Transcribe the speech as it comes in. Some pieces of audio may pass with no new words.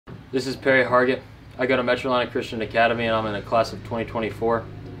This is Perry Hargett. I go to Metrolina Christian Academy and I'm in a class of 2024.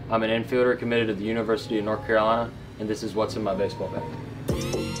 I'm an infielder committed to the University of North Carolina, and this is what's in my baseball bag.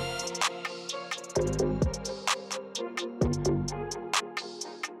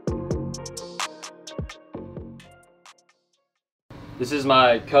 This is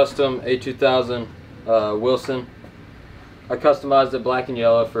my custom A2000 Wilson. I customized it black and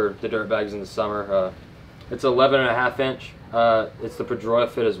yellow for the dirt bags in the summer. It's 11.5 inch. It's the Pedroia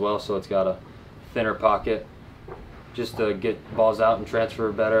fit as well, so it's got a thinner pocket just to get balls out and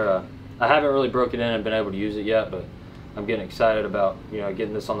transfer better. I haven't really broken in and been able to use it yet, but I'm getting excited about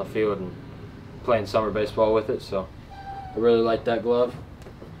getting this on the field and playing summer baseball with it. So I really like that glove.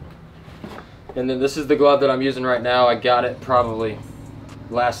 And then this is the glove that I'm using right now. I got it probably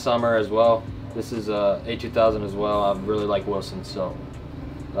last summer as well. This is A2000 as well. I really like Wilson, so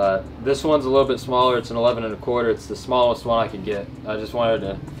this one's a little bit smaller. It's an 11.25. It's the smallest one I could get. I just wanted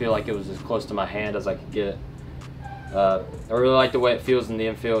to feel like it was as close to my hand as I could get it. I really like the way it feels in the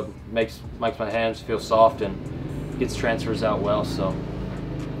infield. Makes my hands feel soft and gets transfers out well, so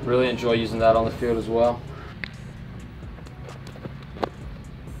really enjoy using that on the field as well.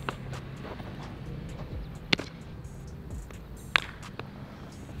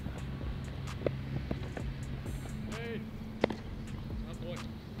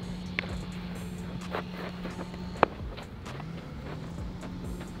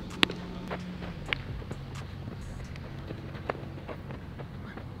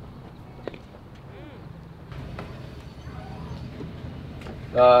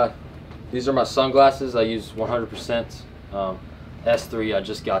 These are my sunglasses. I use 100% S3. I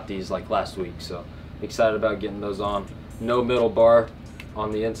just got these like last week, so excited about getting those on. No middle bar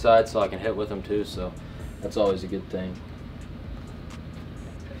on the inside, so I can hit with them too, so that's always a good thing.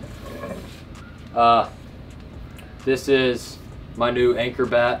 This is my new anchor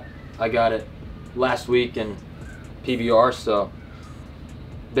bat. I got it last week in PBR, so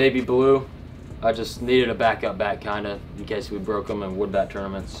baby blue. I just needed a backup bat kind of in case we broke them in wood bat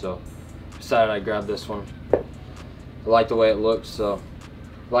tournaments, so decided I'd grab this one. I like the way it looks, so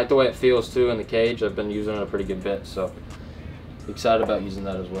I like the way it feels too in the cage. I've been using it a pretty good bit, so excited about using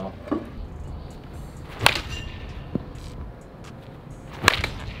that as well.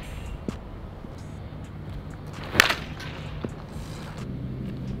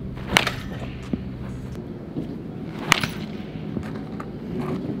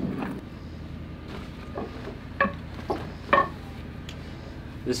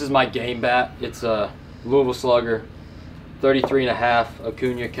 This is my game bat. It's a Louisville Slugger, 33.5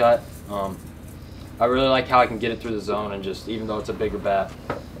 Acuna cut. I really like how I can get it through the zone and just, even though it's a bigger bat,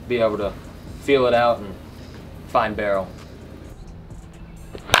 be able to feel it out and find barrel.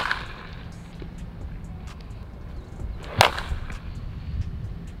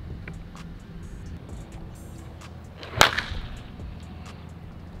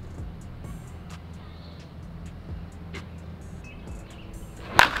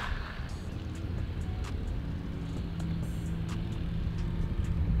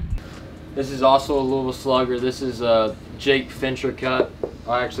 This is also a Louisville Slugger. This is a Jake Fincher cut.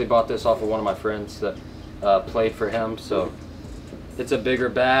 I actually bought this off of one of my friends that played for him, so it's a bigger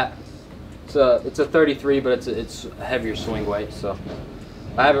bat. It's a 33, but it's a heavier swing weight, so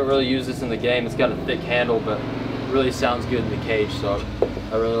I haven't really used this in the game. It's got a thick handle, but it really sounds good in the cage, so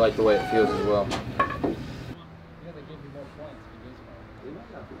I really like the way it feels as well.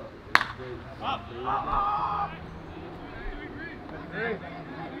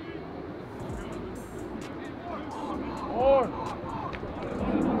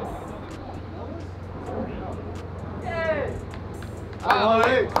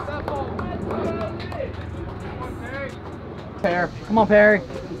 Come on, Perry.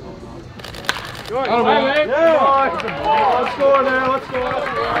 Good. Yeah. Let's go there. Let's go.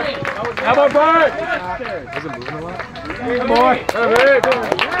 How about Bert? Is it moving a lot? Good boy.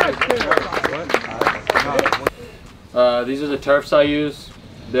 These are the turfs I use.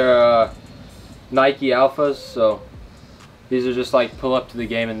 They're Nike Alphas, so these are just like pull up to the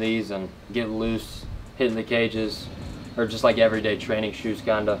game in these and get loose, hitting the cages, or just like everyday training shoes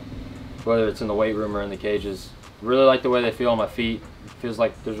kinda, whether it's in the weight room or in the cages. Really like the way they feel on my feet. It feels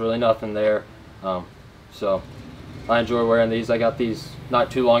like there's really nothing there, so I enjoy wearing these. I got these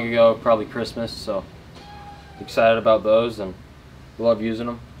not too long ago, probably Christmas, so excited about those and love using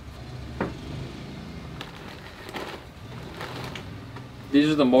them.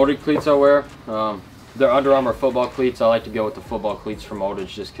 These are the molded cleats I wear. They're Under Armour football cleats. I like to go with the football cleats for moldage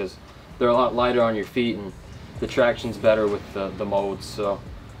just because they're a lot lighter on your feet and the traction's better with the molds. So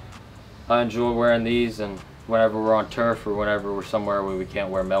I enjoy wearing these, and whenever we're on turf or whenever we're somewhere where we can't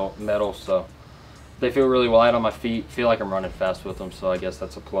wear metal. So they feel really light on my feet. Feel like I'm running fast with them, so I guess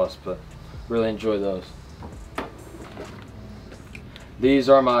that's a plus, but really enjoy those. These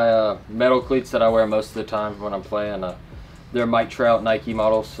are my metal cleats that I wear most of the time when I'm playing. They're Mike Trout Nike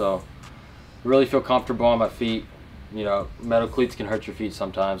models, so really feel comfortable on my feet. You know, metal cleats can hurt your feet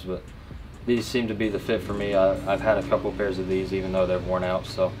sometimes, but these seem to be the fit for me. I've had a couple pairs of these, even though they're worn out.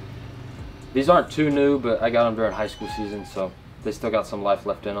 So these aren't too new, but I got them during high school season, so they still got some life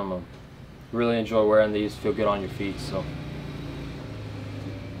left in them. I really enjoy wearing these. Feel good on your feet. So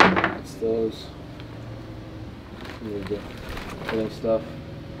that's those. Hitting stuff.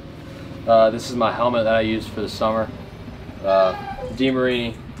 This is my helmet that I use for the summer.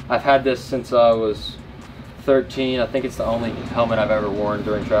 DeMarini. I've had this since I was 13. I think it's the only helmet I've ever worn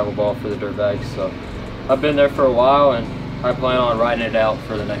during travel ball for the Dirtbags. So I've been there for a while, and I plan on riding it out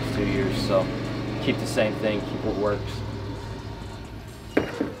for the next 2 years. So keep the same thing, keep what works.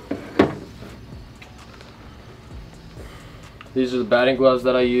 These are the batting gloves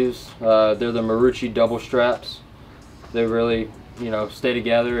that I use. They're the Marucci double straps. They really, you know, stay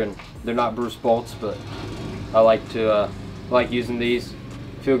together, and they're not Bruce Bolts, but I like using these.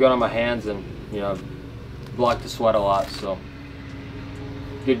 Feel good on my hands, and you know, block the sweat a lot. So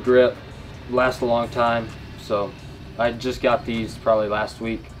good grip, last a long time. So I just got these probably last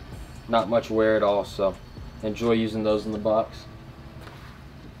week. Not much wear at all, so enjoy using those in the box.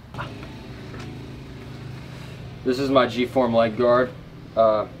 This is my G-Form leg guard.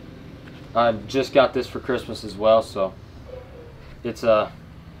 I just got this for Christmas as well, so it's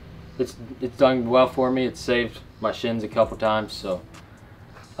done well for me. It's saved my shins a couple times, so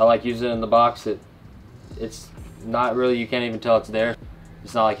I like using it in the box. It's not really, you can't even tell it's there.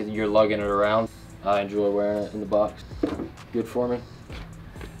 It's not like you're lugging it around. I enjoy wearing it in the box. Good for me.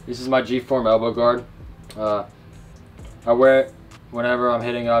 This is my G-Form elbow guard. I wear it whenever I'm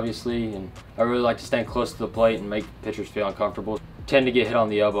hitting, obviously, and I really like to stand close to the plate and make pitchers feel uncomfortable. Tend to get hit on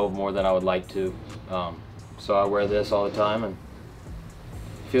the elbow more than I would like to, so I wear this all the time, and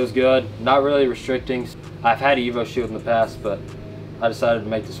it feels good. Not really restricting. I've had Evo Shield in the past, but I decided to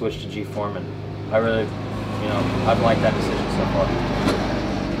make the switch to G-Form, and I really, you know, I've liked that decision so far.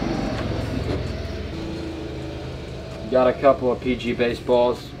 Got a couple of PG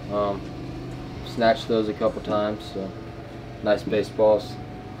baseballs. Snatched those a couple times, so nice baseballs.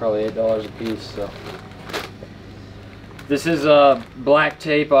 Probably $8 a piece. So this is black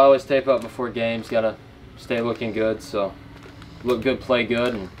tape. I always tape up before games. Gotta stay looking good. So look good, play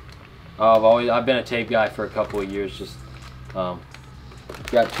good, and I've been a tape guy for a couple of years. Just got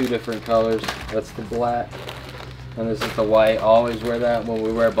two different colors. That's the black, and this is the white. I always wear that when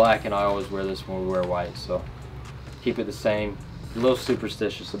we wear black, and I always wear this when we wear white. So keep it the same. A little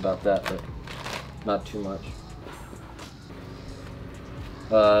superstitious about that, but not too much.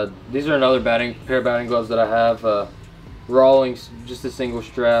 These are another pair of batting gloves that I have. Rawlings, just a single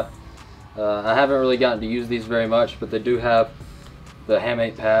strap. I haven't really gotten to use these very much, but they do have the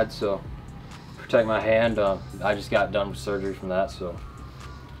hamate pad, so protect my hand. I just got done with surgery from that, so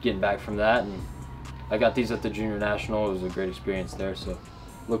getting back from that, and I got these at the Junior National. It was a great experience there, so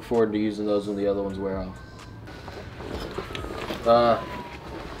look forward to using those when the other ones wear off.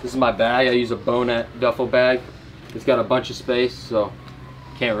 This is my bag. I use a Bonnet duffel bag. It's got a bunch of space, so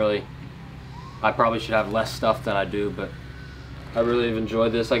can't really, I probably should have less stuff than I do, but I really have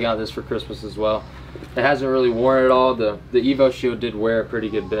enjoyed this. I got this for Christmas as well. It hasn't really worn at all. The Evo Shield did wear a pretty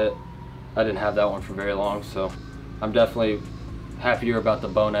good bit. I didn't have that one for very long, so I'm definitely happier about the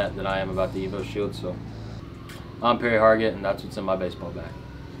Bonnet than I am about the Evo Shield. So I'm Perry Hargett, and that's what's in my baseball bag.